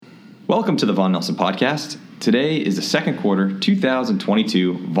Welcome to the Vaughan Nelson Podcast. Today is the second quarter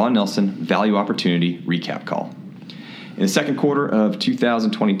 2022 Vaughan Nelson Value Opportunity Recap Call. In the second quarter of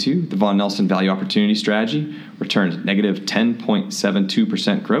 2022, the Vaughan Nelson Value Opportunity Strategy returned negative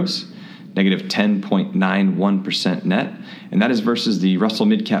 10.72% gross, negative 10.91% net, and that is versus the Russell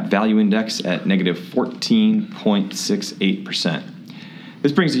Midcap Value Index at negative 14.68%.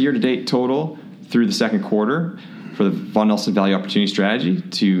 This brings the year-to-date total through the second quarter for the Vaughan Nelson Value Opportunity Strategy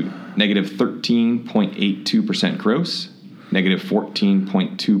to negative 13.82% gross, negative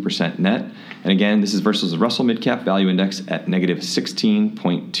 14.2% net. And again, this is versus the Russell Midcap Value Index at negative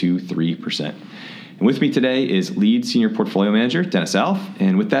 16.23%. And with me today is Lead Senior Portfolio Manager, Dennis Alf.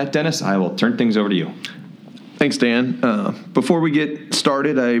 And with that, Dennis, I will turn things over to you. Thanks, Dan. Before we get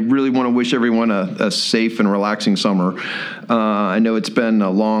started, I really want to wish everyone a safe and relaxing summer. I know it's been a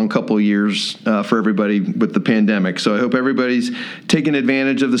long couple of years for everybody with the pandemic, so I hope everybody's taking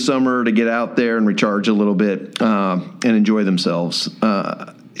advantage of the summer to get out there and recharge a little bit and enjoy themselves.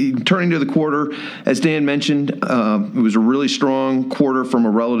 Turning to the quarter, as Dan mentioned, it was a really strong quarter from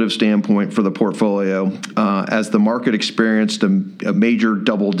a relative standpoint for the portfolio as the market experienced a major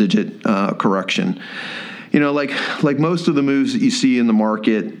double-digit correction. You know, like most of the moves that you see in the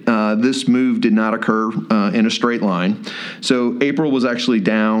market, this move did not occur in a straight line. So April was actually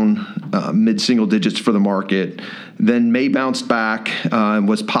down mid-single digits for the market. Then May bounced back and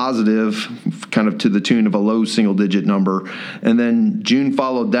was positive, kind of to the tune of a low single-digit number. And then June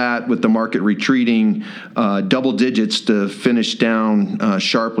followed that with the market retreating double digits to finish down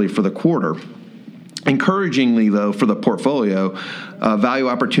sharply for the quarter. Encouragingly, though, for the portfolio, value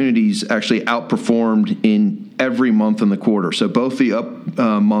opportunities actually outperformed in every month in the quarter, so both the up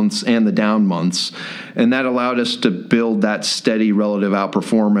months and the down months, and that allowed us to build that steady relative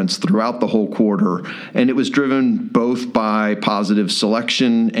outperformance throughout the whole quarter, and it was driven both by positive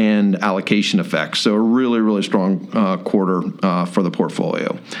selection and allocation effects, so a really, really strong quarter for the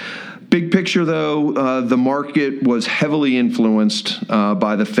portfolio. Big picture, though, the market was heavily influenced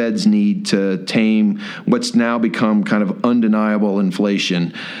by the Fed's need to tame what's now become kind of undeniable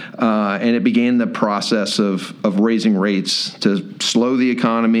inflation. And it began the process of raising rates to slow the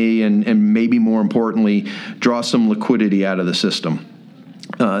economy and maybe more importantly, draw some liquidity out of the system.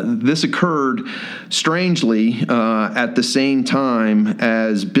 This occurred strangely at the same time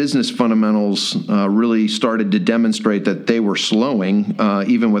as business fundamentals really started to demonstrate that they were slowing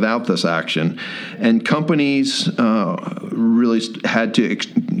even without this action. And companies really had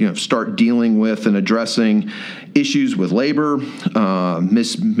to start dealing with and addressing issues with labor,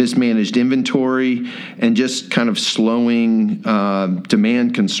 mismanaged inventory, and just kind of slowing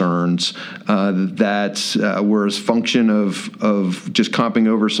demand concerns that were as function of just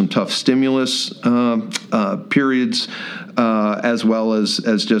comping over some tough stimulus periods, as well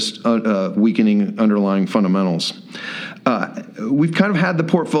as just weakening underlying fundamentals. We've kind of had the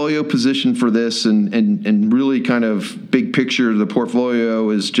portfolio position for this, and really kind of big picture, the portfolio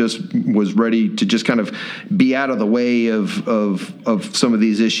was ready to just kind of be out of the way of some of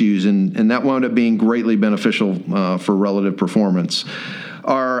these issues, and that wound up being greatly beneficial for relative performance.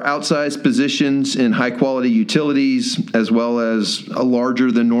 Our outsized positions in high-quality utilities, as well as a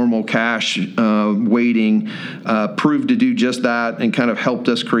larger than normal cash weighting, proved to do just that and kind of helped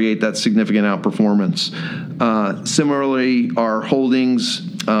us create that significant outperformance. Similarly, our holdings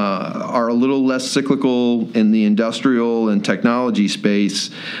are a little less cyclical in the industrial and technology space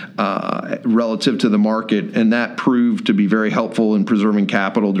relative to the market, and that proved to be very helpful in preserving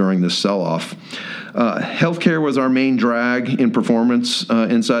capital during this sell-off. Healthcare was our main drag in performance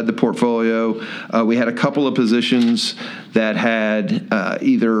inside the portfolio. We had a couple of positions that had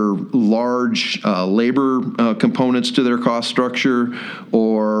either large labor components to their cost structure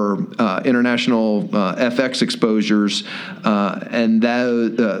or international FX exposures, and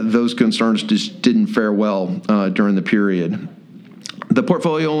those concerns just didn't fare well during the period. The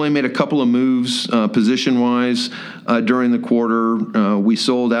portfolio only made a couple of moves position-wise during the quarter. We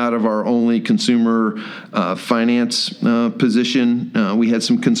sold out of our only consumer finance position. We had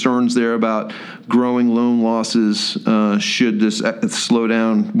some concerns there about growing loan losses should this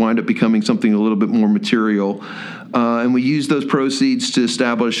slowdown wind up becoming something a little bit more material. And we used those proceeds to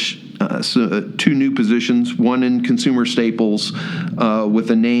establish two new positions, one in consumer staples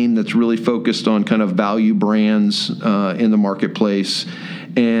with a name that's really focused on kind of value brands in the marketplace,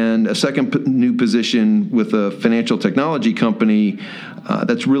 and a second new position with a financial technology company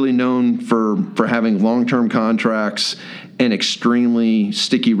that's really known for having long-term contracts and extremely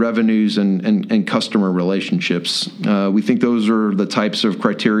sticky revenues and customer relationships. We think those are the types of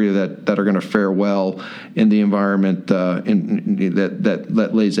criteria that are going to fare well in the environment that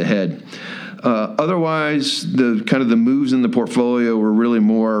lays ahead. Otherwise, the moves in the portfolio were really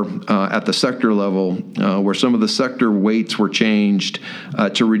more at the sector level, where some of the sector weights were changed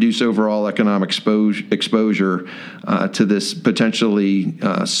to reduce overall economic exposure to this potentially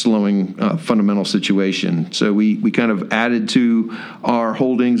slowing fundamental situation. So we kind of added to our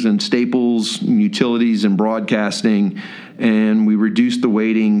holdings in staples, utilities, and broadcasting, and we reduced the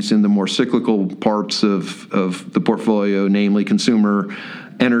weightings in the more cyclical parts of the portfolio, namely consumer,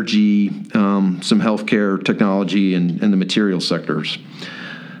 energy, some healthcare, technology, and the material sectors.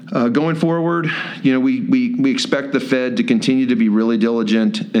 Going forward, we expect the Fed to continue to be really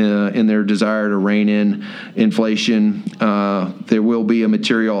diligent in their desire to rein in inflation. There will be a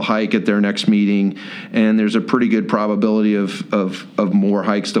material hike at their next meeting, and there's a pretty good probability of more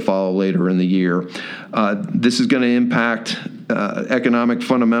hikes to follow later in the year. This is going to impact economic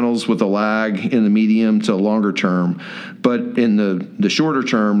fundamentals with a lag in the medium to longer term. But in the shorter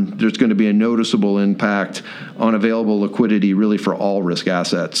term, there's going to be a noticeable impact on available liquidity really for all risk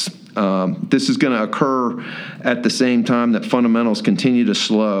assets. This is going to occur at the same time that fundamentals continue to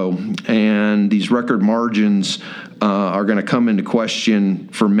slow, and these record margins are going to come into question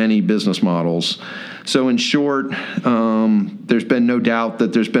for many business models. So in short, there's been no doubt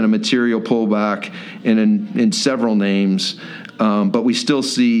that there's been a material pullback in several names, but we still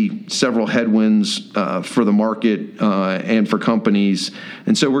see several headwinds for the market and for companies.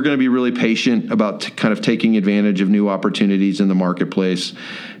 And so we're going to be really patient about kind of taking advantage of new opportunities in the marketplace.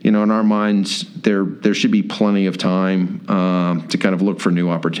 In our minds, there should be plenty of time to kind of look for new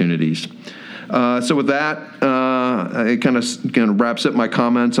opportunities. So with that, it kind of wraps up my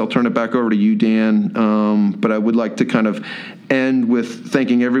comments. I'll turn it back over to you, Dan. But I would like to kind of end with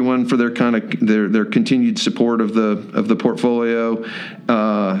thanking everyone for their continued support of the portfolio,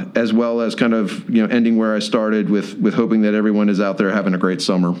 as well as kind of ending where I started with hoping that everyone is out there having a great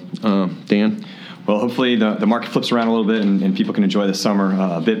summer. Dan? Well, hopefully the market flips around a little bit and people can enjoy the summer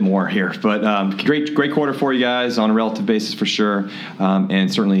a bit more here. But great quarter for you guys on a relative basis for sure,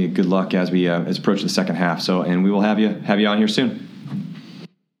 and certainly good luck as we approach the second half. And we will have you on here soon.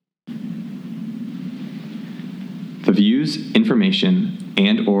 The views, information,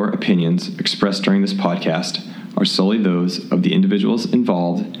 and/or opinions expressed during this podcast are solely those of the individuals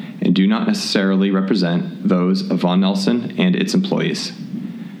involved and do not necessarily represent those of Vaughan Nelson and its employees.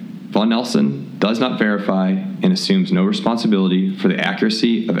 Vaughan Nelson does not verify and assumes no responsibility for the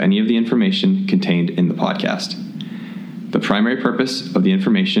accuracy of any of the information contained in the podcast. The primary purpose of the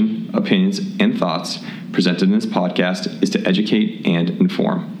information, opinions, and thoughts presented in this podcast is to educate and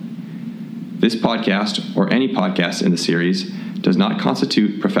inform. This podcast, or any podcast in the series, does not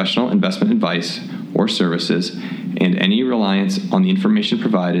constitute professional investment advice or services, and any reliance on the information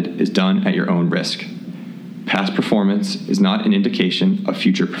provided is done at your own risk. Past performance is not an indication of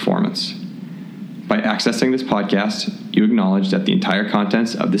future performance. By accessing this podcast, you acknowledge that the entire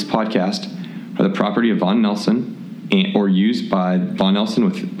contents of this podcast are the property of Vaughan Nelson or used by Vaughan Nelson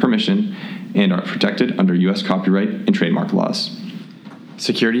with permission and are protected under U.S. copyright and trademark laws.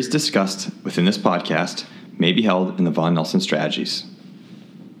 Securities discussed within this podcast may be held in the Vaughan Nelson strategies.